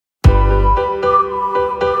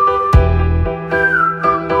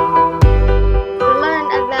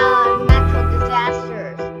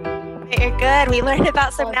we learned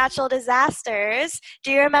about some natural disasters.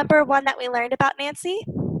 Do you remember one that we learned about, Nancy?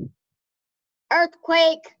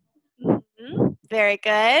 Earthquake. Very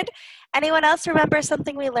good. Anyone else remember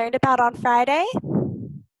something we learned about on Friday?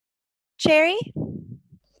 Cherry?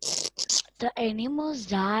 The animals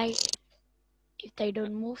die if they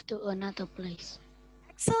don't move to another place.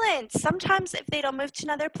 Excellent. Sometimes if they don't move to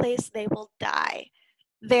another place, they will die.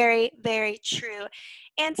 Very, very true.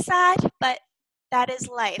 And sad, but that is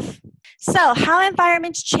life. So, how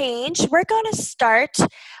environments change, we're going to start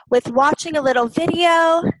with watching a little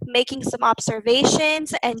video, making some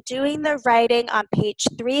observations, and doing the writing on page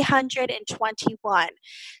 321.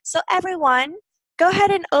 So everyone, go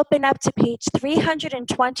ahead and open up to page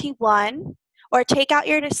 321, or take out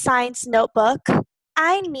your science notebook.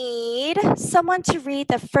 I need someone to read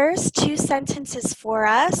the first two sentences for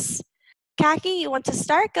us. Kaki, you want to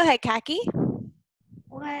start? Go ahead, Kaki.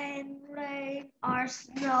 When rain or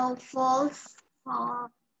snow falls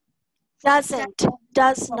Does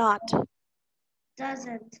not.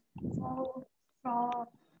 Doesn't fall for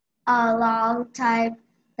a long time,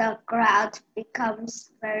 the ground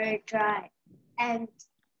becomes very dry, and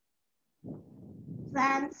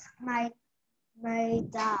plants may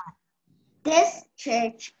die. This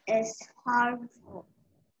change is harmful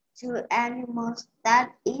to animals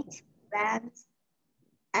that eat plants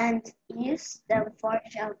and use them for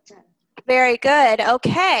shelter. Very good.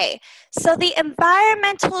 Okay. So the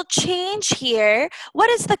environmental change here, what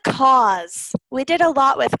is the cause? We did a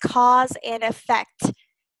lot with cause and effect.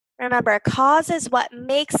 Remember, cause is what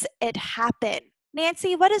makes it happen.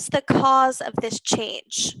 Nancy, what is the cause of this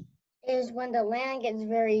change? Is when the land gets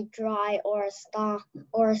very dry or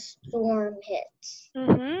a storm hits.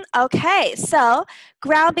 Okay, so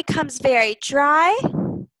ground becomes very dry,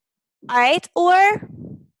 all right, or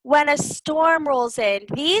when a storm rolls in.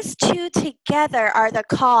 These two together are the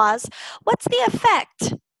cause. What's the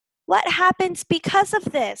effect? What happens because of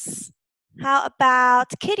this? How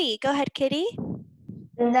about Kitty? Go ahead, Kitty.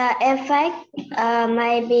 The effect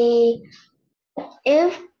might be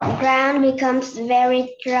if ground becomes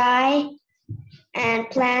very dry and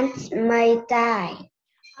plants may die. All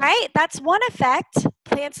right, that's one effect.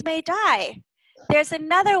 Plants may die. There's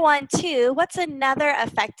another one too. What's another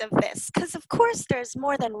effect of this? Because of course there's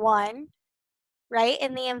more than one, right?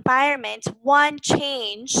 In the environment, one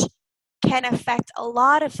change can affect a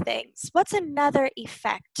lot of things. What's another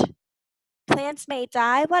effect? Plants may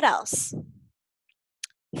die. What else?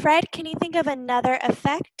 Fred, can you think of another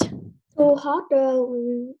effect? Too hot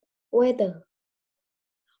weather.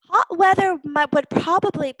 Hot weather would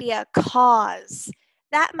probably be a cause.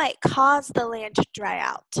 That might cause the land to dry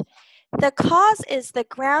out. The cause is the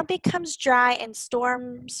ground becomes dry and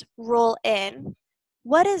storms roll in.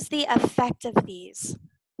 What is the effect of these?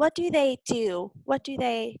 What do they do? What's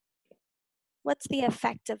the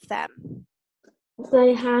effect of them?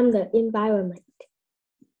 They harm the environment.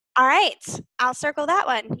 All right, I'll circle that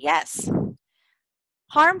one. Yes.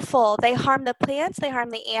 Harmful. They harm the plants, they harm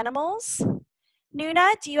the animals.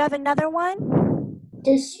 Nuna, do you have another one?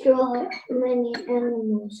 Destroy many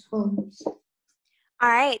animals' homes. All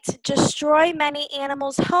right, destroy many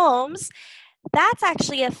animals' homes. That's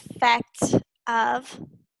actually an effect of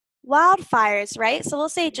wildfires, right? So we'll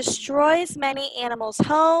say destroys many animals'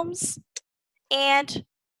 homes and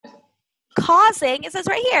causing, it says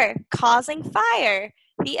right here, causing fire.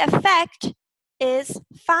 The effect is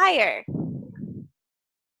fire.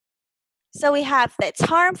 So we have that it's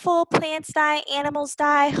harmful, plants die, animals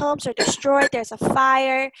die, homes are destroyed, there's a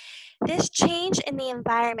fire. This change in the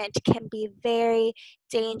environment can be very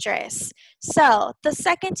dangerous. So the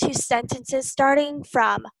second two sentences starting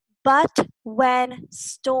from but when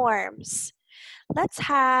storms. Let's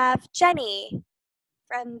have Jenny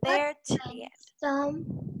from there to the end.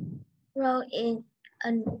 Some roll in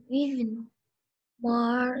an even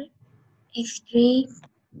more extreme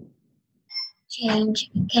change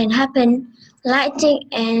can happen. Lightning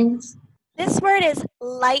and This word is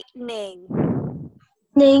lightning.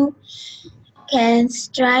 can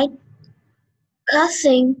strike,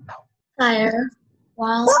 causing fire,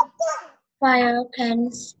 while fire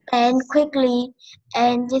can spread quickly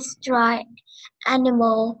and destroy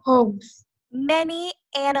animal homes. Many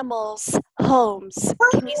animals' homes.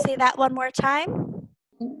 Can you say that one more time?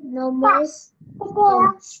 Numerous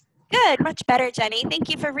homes. Good, much better, Jenny. Thank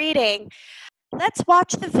you for reading. Let's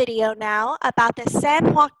watch the video now about the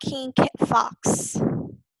San Joaquin kit fox.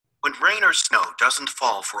 When rain or snow doesn't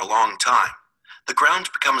fall for a long time, the ground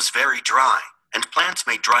becomes very dry and plants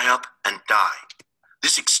may dry up and die.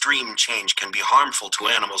 This extreme change can be harmful to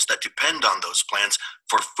animals that depend on those plants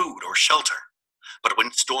for food or shelter. But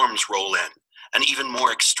when storms roll in An even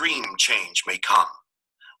more extreme change may come.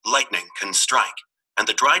 Lightning can strike, and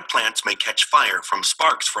the dried plants may catch fire from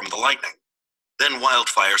sparks from the lightning. Then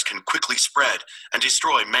wildfires can quickly spread and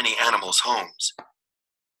destroy many animals' homes.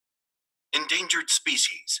 Endangered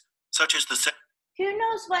species, such as the... Who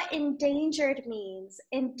knows what endangered means?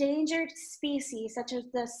 Endangered species, such as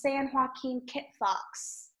the San Joaquin kit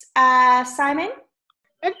fox. Simon?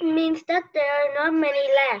 It means that there are not many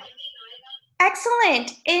left.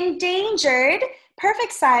 Excellent. Endangered.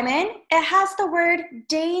 Perfect, Simon. It has the word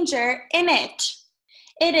danger in it.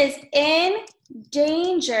 It is in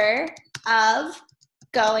danger of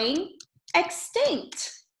going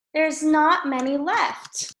extinct. There's not many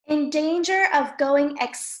left. In danger of going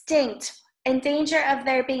extinct. In danger of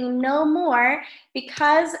there being no more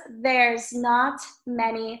because there's not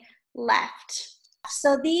many left.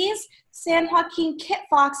 So these San Joaquin kit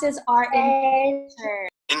foxes are endangered.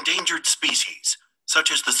 Endangered species,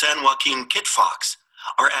 such as the San Joaquin kit fox,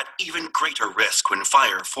 are at even greater risk when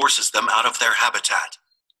fire forces them out of their habitat.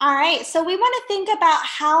 All right, so we want to think about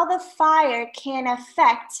how the fire can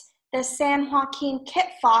affect the San Joaquin kit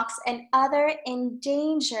fox and other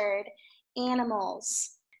endangered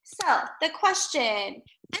animals. So the question,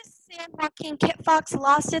 this San Joaquin kit fox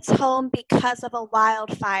lost its home because of a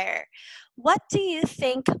wildfire. What do you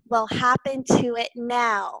think will happen to it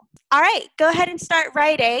now? All right, go ahead and start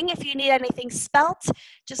writing. If you need anything spelt,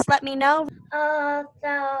 just let me know. The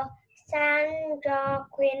San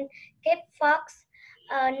Joaquin kit fox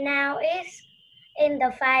now is in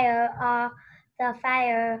the fire, or the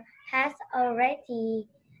fire has already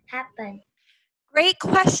happened. Great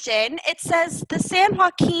question. It says the San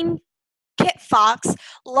Joaquin kit fox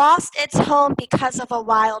lost its home because of a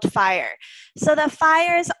wildfire. So the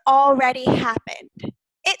fire's already happened.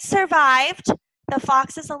 It survived. The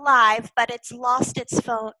fox is alive, but it's lost its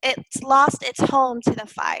home to the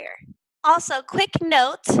fire. Also, quick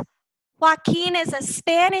note, Joaquin is a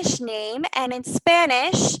Spanish name, and in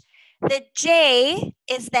Spanish, the J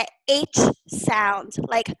is the H sound,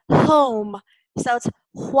 like home. So it's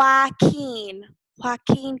Joaquin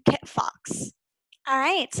kit fox. All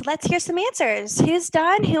right, so let's hear some answers. Who's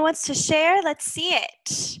done? Who wants to share? Let's see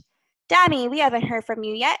it. Dami, we haven't heard from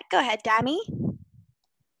you yet. Go ahead, Dami.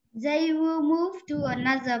 They will move to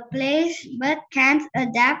another place but can't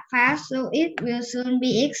adapt fast, so it will soon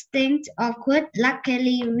be extinct or could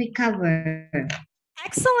luckily recover.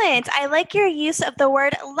 Excellent. I like your use of the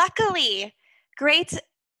word luckily. Great.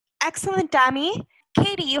 Excellent, Dami.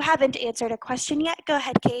 Katie, you haven't answered a question yet. Go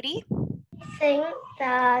ahead, Katie. I think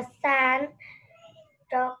the San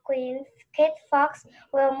Joaquin kit fox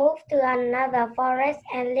will move to another forest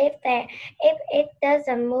and live there. If it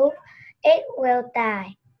doesn't move, it will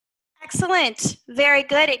die. Excellent. Very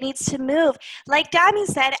good. It needs to move. Like Dami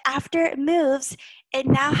said, after it moves, it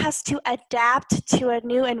now has to adapt to a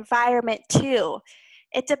new environment too.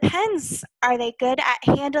 It depends. Are they good at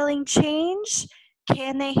handling change?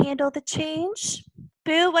 Can they handle the change?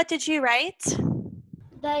 Boo, what did you write?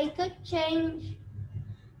 They could change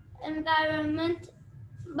environment,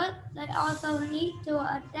 but they also need to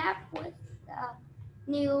adapt with their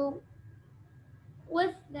new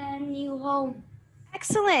home.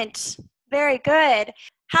 Excellent. Very good.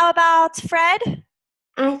 How about Fred?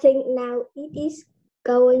 I think now it is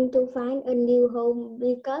going to find a new home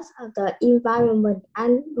because of the environment,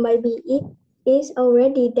 and maybe it is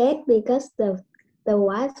already dead because of the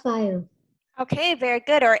wildfire. Okay, very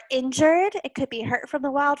good. Or injured. It could be hurt from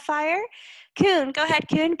the wildfire. Kuhn, go ahead,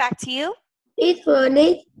 Kuhn. Back to you. It will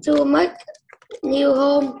need to make new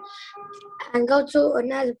home and go to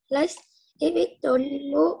another place. If it don't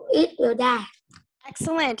move, it will die.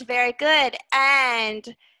 Excellent. Very good.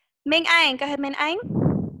 And Minh Anh. Go ahead, Minh Anh.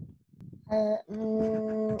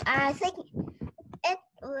 I think it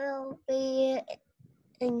will be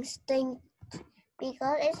extinct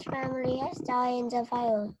because its family has died in the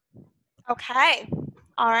fire. Okay.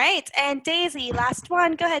 All right. And Daisy, last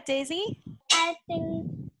one. Go ahead, Daisy. I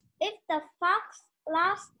think if the fox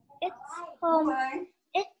lost its home,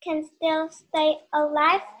 it can still stay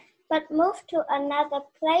alive but move to another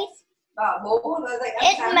place.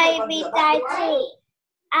 It may be die too.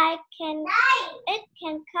 It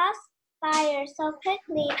can cause fire so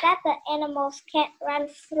quickly that the animals can't run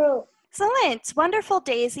through. Excellent. Wonderful,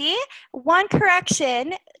 Daisy. One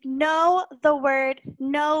correction. No, the word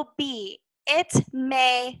no be. It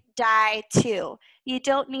may die too. You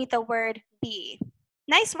don't need the word be.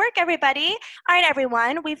 Nice work, everybody. All right,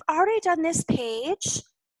 everyone. We've already done this page,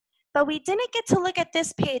 but we didn't get to look at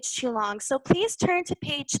this page too long. So please turn to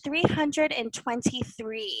page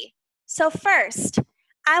 323. So first,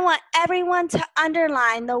 I want everyone to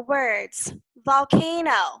underline the words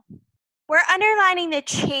volcano. We're underlining the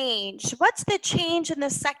change. What's the change in the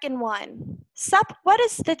second one? Sup, what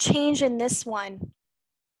is the change in this one?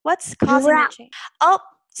 What's causing the change? Oh,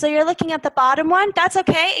 so you're looking at the bottom one? That's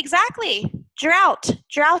okay, exactly. Drought.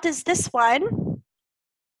 Drought is this one.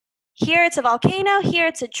 Here it's a volcano, here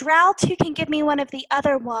it's a drought. Who can give me one of the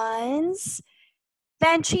other ones?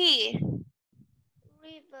 Vanchi.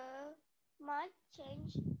 River might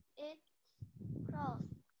change its course.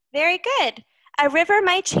 Very good. A river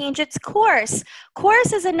might change its course.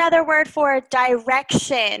 Course is another word for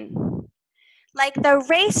direction. Like the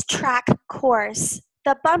racetrack course,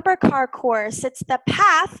 the bumper car course. It's the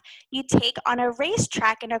path you take on a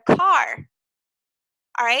racetrack in a car.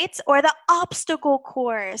 All right? Or the obstacle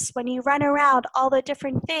course when you run around all the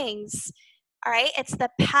different things. All right? It's the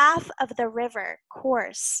path of the river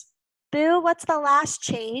course. Boo, what's the last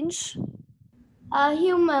change? A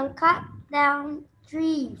human cut down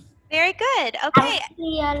trees. Very good. Okay. And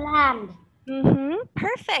clear land.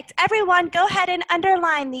 Perfect. Everyone, go ahead and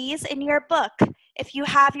underline these in your book, if you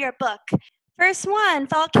have your book. First one,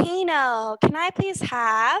 volcano. Can I please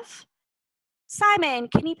have Simon?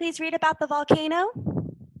 Can you please read about the volcano?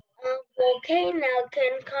 A volcano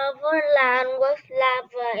can cover land with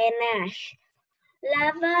lava and ash.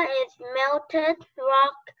 Lava is melted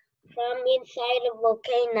rock from inside the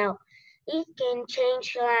volcano. It can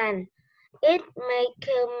change land. It may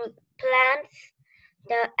kill plants.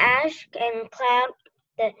 The ash can cloud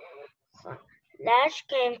the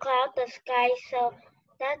sky so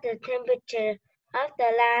that the temperature of the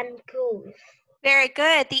land cools. Very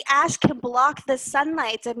good. The ash can block the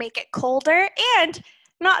sunlight to make it colder and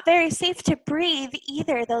not very safe to breathe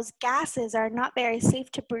either. Those gases are not very safe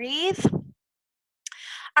to breathe. All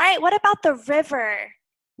right, what about the river?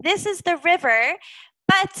 This is the river,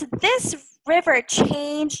 but this river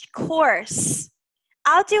changed course.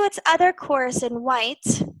 I'll do its other course in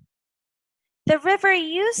white. The river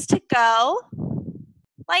used to go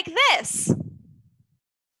like this.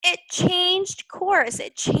 It changed course,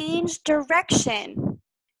 it changed direction.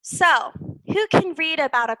 So, who can read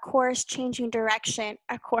about a course changing direction,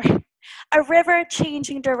 a river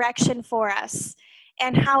changing direction for us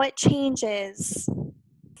and how it changes?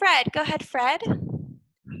 Fred, go ahead, Fred.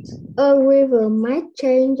 A river might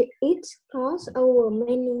change its course over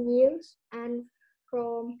many years and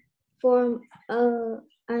form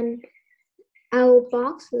an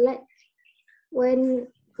outbox lake. When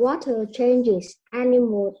water changes,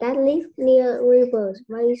 animals that live near rivers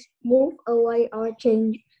may move away or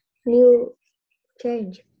new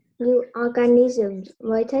organisms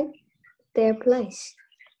may take their place.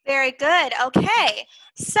 Very good. Okay.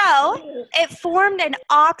 So it formed an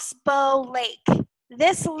oxbow lake.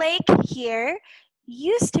 This lake here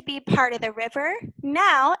used to be part of the river.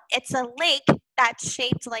 Now it's a lake that's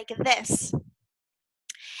shaped like this.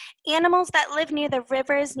 Animals that live near the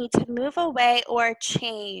rivers need to move away or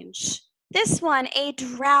change. This one, a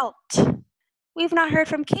drought. We've not heard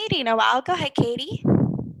from Katie in a while. Go ahead, Katie.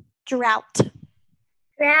 Drought.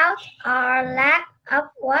 Drought or lack of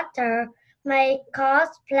water may cause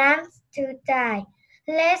plants to die.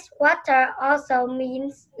 Less water also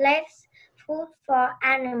means less food for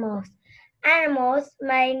animals. Animals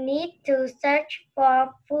may need to search for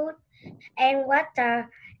food and water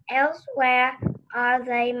elsewhere or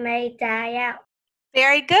they may die out.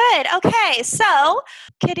 Very good. Okay, so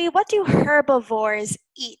Kitty, what do herbivores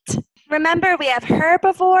eat? Remember, we have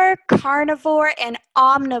herbivore, carnivore, and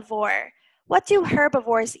omnivore. What do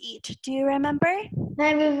herbivores eat? Do you remember?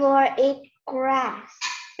 Herbivores eat grass.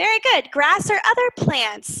 Very good. Grass or other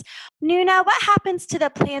plants. Nuna, what happens to the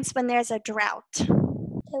plants when there's a drought?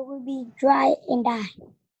 They will be dry and die.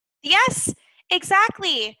 Yes,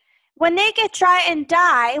 exactly. When they get dry and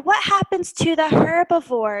die, what happens to the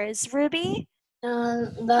herbivores, Ruby?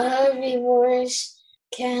 The herbivores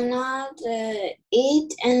cannot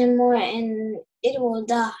eat anymore and it will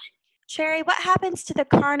die. Cherry, what happens to the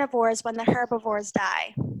carnivores when the herbivores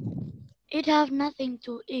die? It have nothing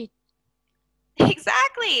to eat.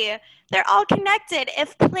 Exactly. They're all connected.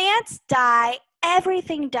 If plants die,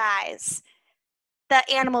 everything dies. The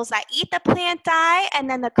animals that eat the plant die, and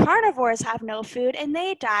then the carnivores have no food and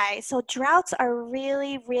they die. So droughts are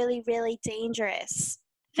really, really, really dangerous.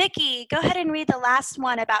 Vicky, go ahead and read the last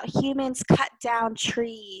one about humans cut down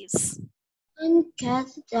trees. And cut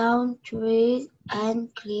down trees and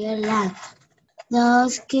clear land.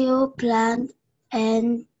 Those kill plants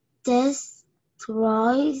and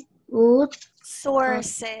destroy wood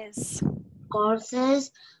Sources.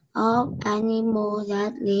 courses of animals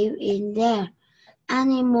that live in there.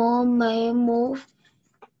 Animals may move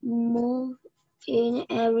in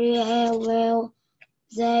area where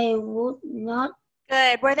they would not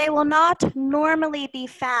Good, where they will not normally be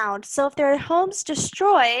found. So if their home's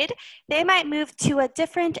destroyed, they might move to a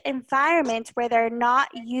different environment where they're not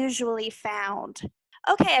usually found.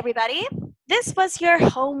 Okay, everybody, this was your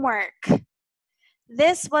homework.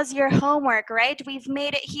 This was your homework, right? We've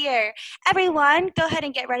made it here. Everyone, go ahead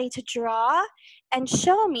and get ready to draw and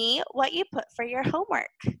show me what you put for your homework.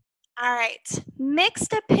 All right,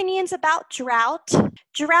 mixed opinions about drought.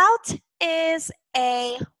 Drought is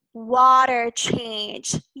a water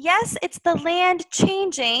change. Yes, it's the land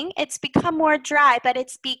changing. It's become more dry, but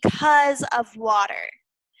it's because of water.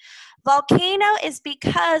 Volcano is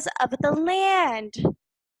because of the land.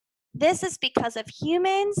 This is because of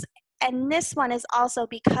humans, and this one is also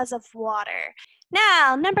because of water.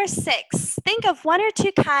 Now, number 6, think of 1 or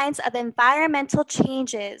 2 kinds of environmental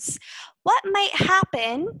changes. What might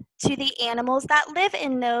happen to the animals that live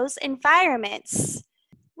in those environments?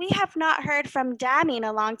 We have not heard from Dami in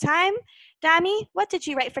a long time. Dami, what did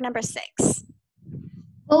you write for number 6?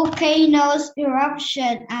 Volcanoes,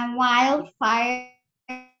 eruption, and wildfires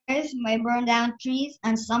may burn down trees,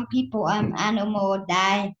 and some people and animals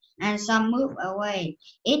die, and some move away.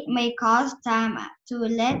 It may cost time to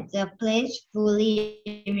let the place fully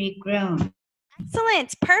regrow.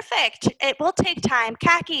 Excellent, perfect. It will take time.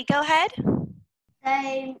 Kaki, go ahead.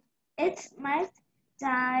 It might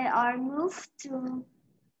die or move to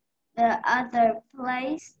the other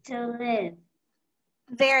place to live.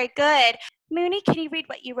 Very good. Mooney, can you read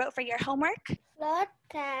what you wrote for your homework? Flood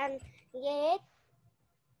can get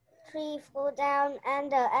tree fall down and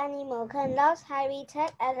the animal can lose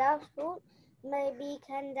habitat and lose food, maybe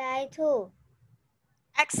can die too.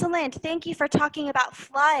 Excellent. Thank you for talking about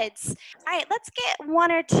floods. All right, let's get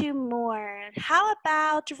 1 or 2 more. How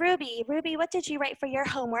about Ruby? Ruby, what did you write for your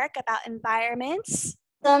homework about environments?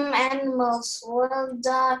 Some animals will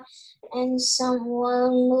die and some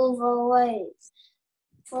will move away.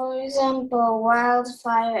 For example,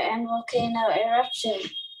 wildfire and volcano eruption.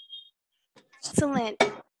 Excellent.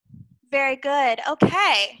 Very good.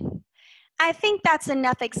 Okay. I think that's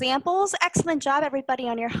enough examples. Excellent job, everybody,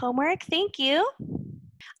 on your homework. Thank you.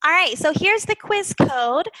 All right, so here's the quiz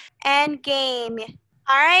code and game.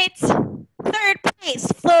 All right, 3rd place,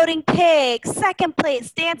 floating pig. 2nd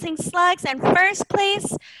place, dancing slugs. And 1st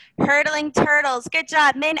place, hurtling turtles. Good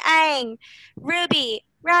job, Min Ang, Ruby,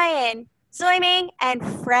 Ryan, Zoiming, and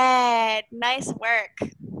Fred. Nice work.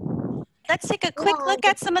 Let's take a quick look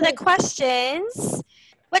at some of the questions.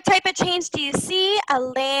 What type of change do you see? A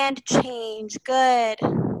land change. Good.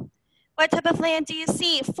 What type of land do you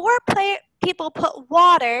see? 4 people put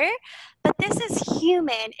water, but this is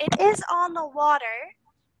human. It is on the water,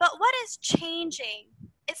 but what is changing?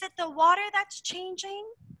 Is it the water that's changing?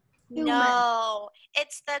 Human. No,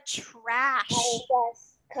 it's the trash.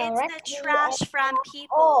 Yes, It's the trash from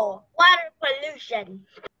people. Water pollution.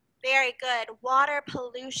 Very good. Water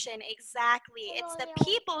pollution, exactly. It's the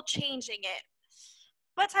people changing it.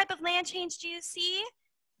 What type of land change do you see?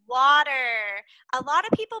 Water. A lot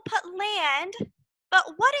of people put land, but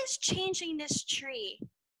what is changing this tree?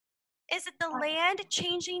 Is it the land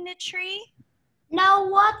changing the tree? No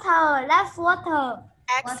water, less water.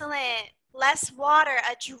 Excellent. Less water,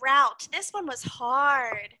 a drought. This one was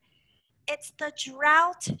hard. It's the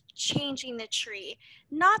drought changing the tree,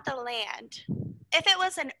 not the land. If it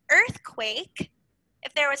was an earthquake,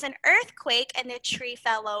 if there was an earthquake and the tree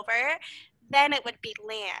fell over, then it would be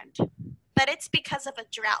land. But it's because of a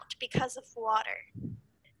drought, because of water.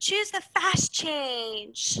 Choose the fast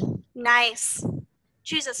change. Nice.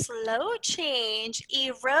 Choose a slow change.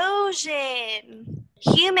 Erosion.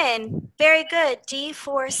 Human. Very good.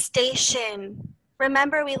 Deforestation.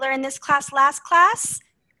 Remember we learned this class last class?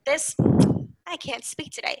 I can't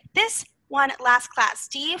speak today. This one last class.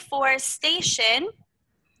 Deforestation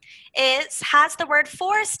has the word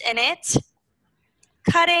forest in it.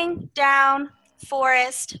 Cutting down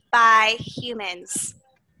forest by humans.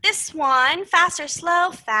 This one, fast or slow,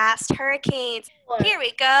 fast hurricanes. Here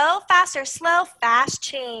we go, fast or slow, fast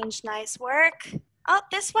change. Nice work. Oh,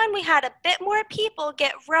 this one we had a bit more people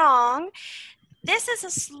get wrong. This is a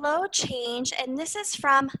slow change, and this is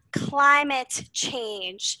from climate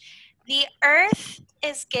change. The earth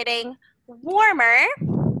is getting warmer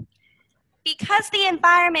because the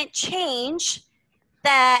environment changed.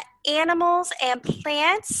 The animals and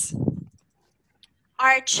plants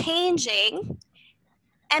are changing,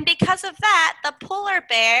 and because of that, the polar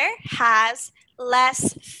bear has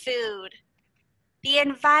less food. The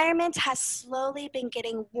environment has slowly been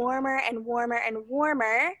getting warmer and warmer and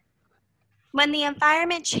warmer. When the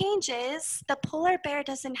environment changes, the polar bear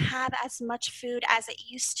doesn't have as much food as it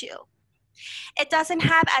used to. It doesn't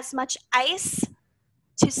have as much ice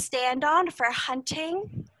to stand on for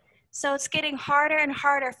hunting. So it's getting harder and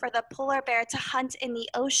harder for the polar bear to hunt in the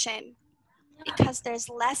ocean because there's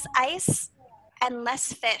less ice and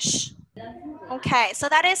less fish. Okay, so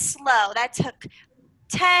that is slow. That took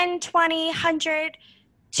 10, 20, 100,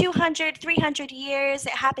 200, 300 years.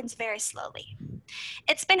 It happens very slowly.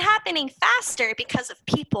 It's been happening faster because of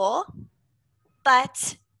people,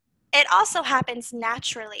 but it also happens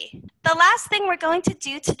naturally. The last thing we're going to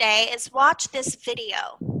do today is watch this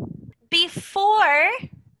video. Before,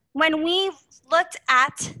 when we looked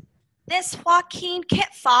at this Joaquin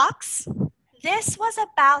Kit Fox, this was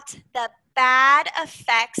about the bad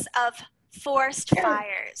effects of forest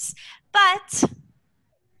fires. But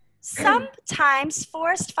sometimes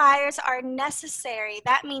forest fires are necessary.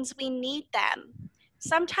 That means we need them.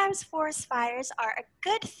 Sometimes forest fires are a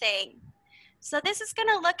good thing. So this is going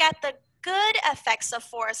to look at the good effects of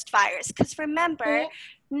forest fires, because remember,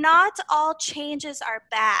 not all changes are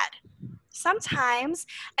bad. Sometimes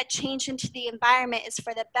a change into the environment is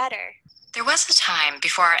for the better. There was a time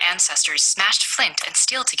before our ancestors smashed flint and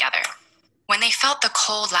steel together, when they felt the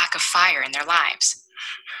cold lack of fire in their lives.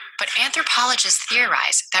 But anthropologists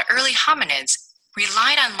theorize that early hominids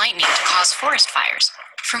relied on lightning to cause forest fires,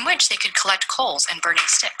 from which they could collect coals and burning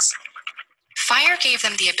sticks. Fire gave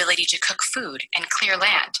them the ability to cook food and clear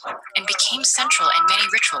land, and became central in many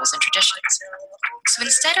rituals and traditions. So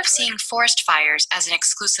instead of seeing forest fires as an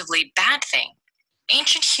exclusively bad thing,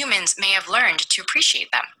 ancient humans may have learned to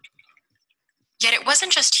appreciate them. Yet it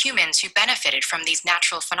wasn't just humans who benefited from these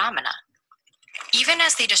natural phenomena. Even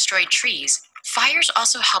as they destroyed trees, fires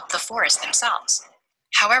also helped the forest themselves,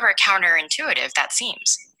 however counterintuitive that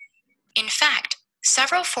seems. In fact,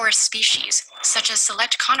 several forest species, such as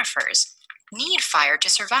select conifers, need fire to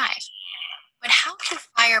survive. But how can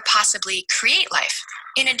fire possibly create life,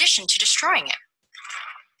 in addition to destroying it?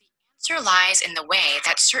 The answer lies in the way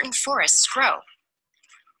that certain forests grow.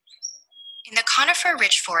 In the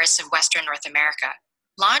conifer-rich forests of Western North America,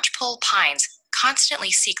 lodgepole pines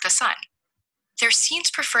constantly seek the sun. Their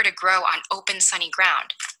seeds prefer to grow on open, sunny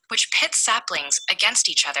ground, which pits saplings against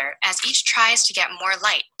each other as each tries to get more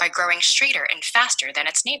light by growing straighter and faster than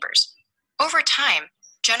its neighbors. Over time,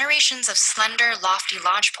 generations of slender, lofty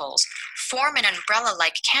lodgepoles form an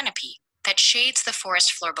umbrella-like canopy that shades the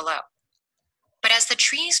forest floor below. But as the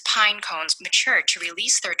tree's pine cones mature to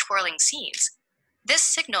release their twirling seeds, this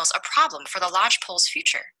signals a problem for the lodgepole's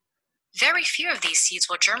future. Very few of these seeds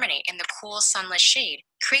will germinate in the cool, sunless shade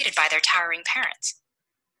created by their towering parents.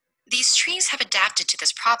 These trees have adapted to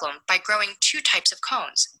this problem by growing two types of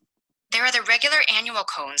cones. There are the regular annual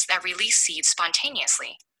cones that release seeds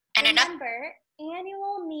spontaneously, and Remember,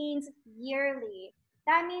 annual means yearly.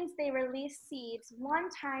 That means they release seeds one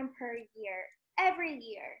time per year, every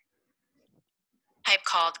year. type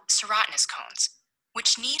called serotinous cones,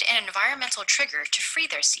 which need an environmental trigger to free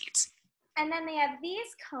their seeds. And then they have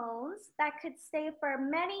these cones that could stay for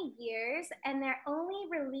many years, and they only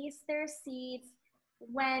release their seeds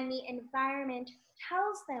when the environment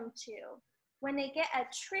tells them to. When they get a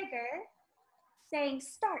trigger saying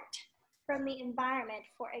start from the environment.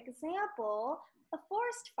 For example, a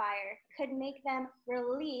forest fire could make them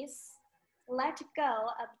let go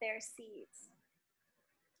of their seeds.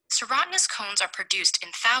 Serotinous cones are produced in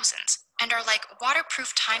thousands and are like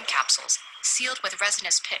waterproof time capsules sealed with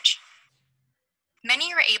resinous pitch.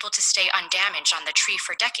 Many are able to stay undamaged on the tree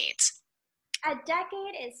for decades. A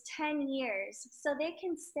decade is 10 years, so they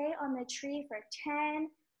can stay on the tree for 10,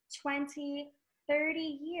 20, 30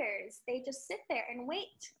 years. They just sit there and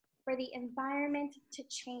wait for the environment to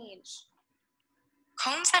change.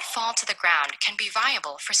 Cones that fall to the ground can be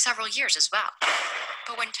viable for several years as well.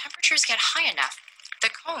 But when temperatures get high enough, the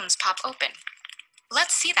cones pop open.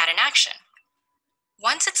 Let's see that in action.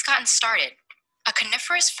 Once it's gotten started, a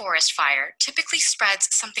coniferous forest fire typically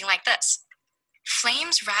spreads something like this.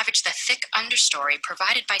 Flames ravage the thick understory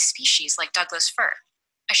provided by species like Douglas fir,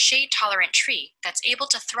 a shade-tolerant tree that's able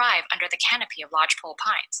to thrive under the canopy of lodgepole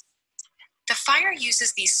pines. The fire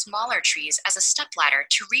uses these smaller trees as a stepladder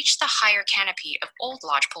to reach the higher canopy of old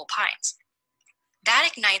lodgepole pines. That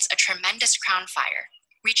ignites a tremendous crown fire,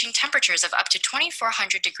 reaching temperatures of up to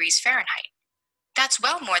 2,400 degrees Fahrenheit. That's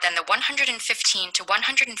well more than the 115 to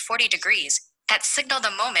 140 degrees that signal the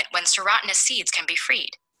moment when serotinous seeds can be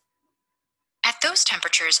freed. At those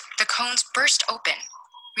temperatures, the cones burst open,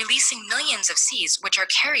 releasing millions of seeds which are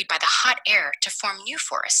carried by the hot air to form new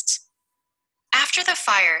forests. After the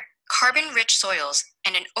fire, carbon-rich soils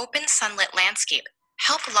and an open sunlit landscape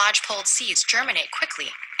help lodgepole seeds germinate quickly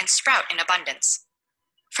and sprout in abundance.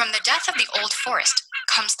 From the death of the old forest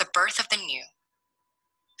comes the birth of the new.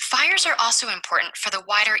 Fires are also important for the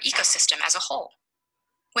wider ecosystem as a whole.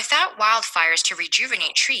 Without wildfires to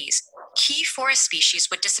rejuvenate trees, key forest species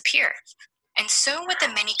would disappear, and so would the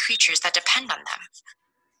many creatures that depend on them.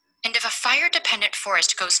 And if a fire-dependent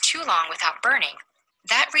forest goes too long without burning,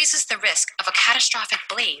 that raises the risk of a catastrophic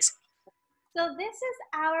blaze. So this is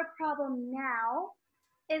our problem now,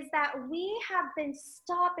 is that we have been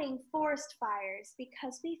stopping forest fires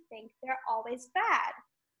because we think they're always bad.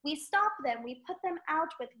 We stop them, we put them out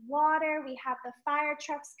with water, we have the fire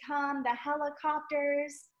trucks come, the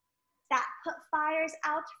helicopters that put fires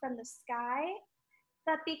out from the sky.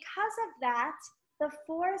 But because of that, the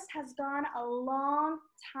forest has gone a long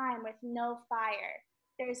time with no fire.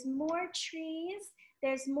 There's more trees,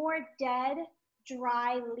 there's more dead,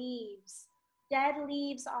 dry leaves. Dead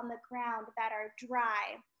leaves on the ground that are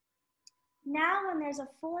dry. Now when there's a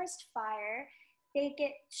forest fire, they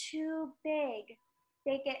get too big.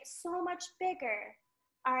 They get so much bigger,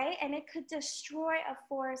 all right? And it could destroy a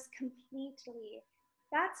forest completely.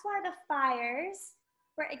 That's why the fires,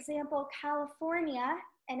 for example, California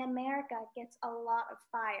and America gets a lot of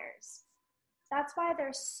fires. That's why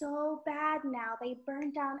they're so bad now. They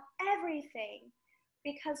burn down everything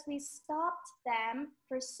because we stopped them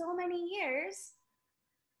for so many years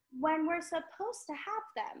when we're supposed to have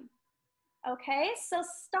them. Okay, so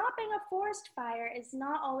stopping a forest fire is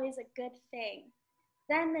not always a good thing.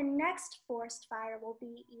 Then the next forest fire will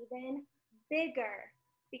be even bigger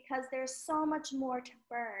because there's so much more to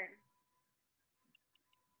burn.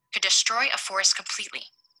 Could destroy a forest completely,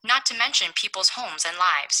 not to mention people's homes and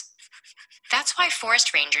lives. That's why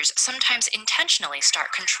forest rangers sometimes intentionally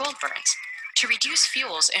start controlled burns to reduce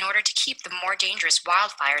fuels in order to keep the more dangerous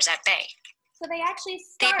wildfires at bay. So they actually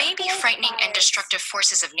They may be frightening and destructive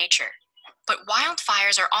forces of nature, but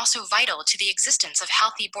wildfires are also vital to the existence of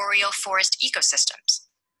healthy boreal forest ecosystems.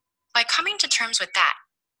 By coming to terms with that,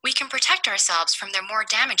 we can protect ourselves from their more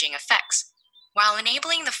damaging effects, while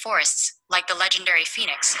enabling the forests, like the legendary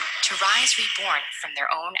phoenix, to rise reborn from their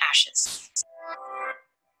own ashes.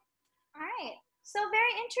 All right, so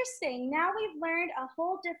very interesting. Now we've learned a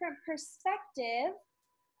whole different perspective,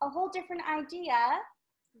 a whole different idea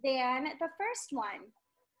than the first one,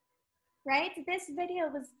 right? This video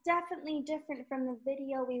was definitely different from the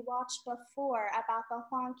video we watched before about the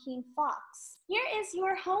honking fox. Here is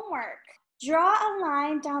your homework. Draw a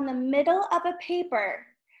line down the middle of a paper.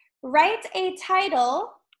 Write a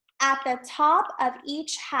title at the top of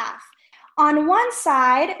each half. On one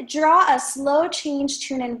side, draw a slow change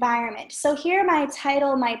to an environment. So here my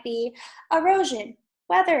title might be erosion,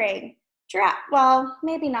 weathering, drought. Well,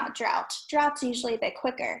 maybe not drought. Drought's usually a bit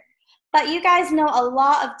quicker. But you guys know a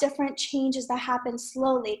lot of different changes that happen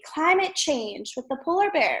slowly. Climate change with the polar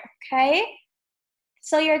bear, okay?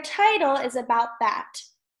 So your title is about that.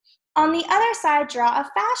 On the other side, draw a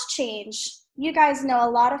fast change. You guys know a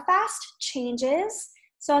lot of fast changes.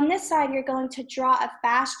 So on this side, you're going to draw a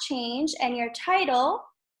fast change, and your title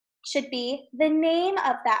should be the name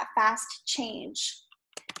of that fast change.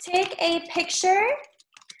 Take a picture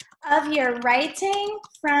of your writing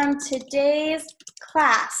from today's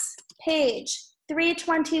class, page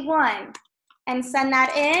 321, and send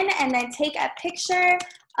that in, and then take a picture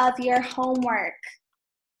of your homework.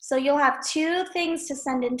 So you'll have 2 things to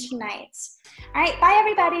send in tonight. All right, bye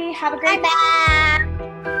everybody. Have a great day.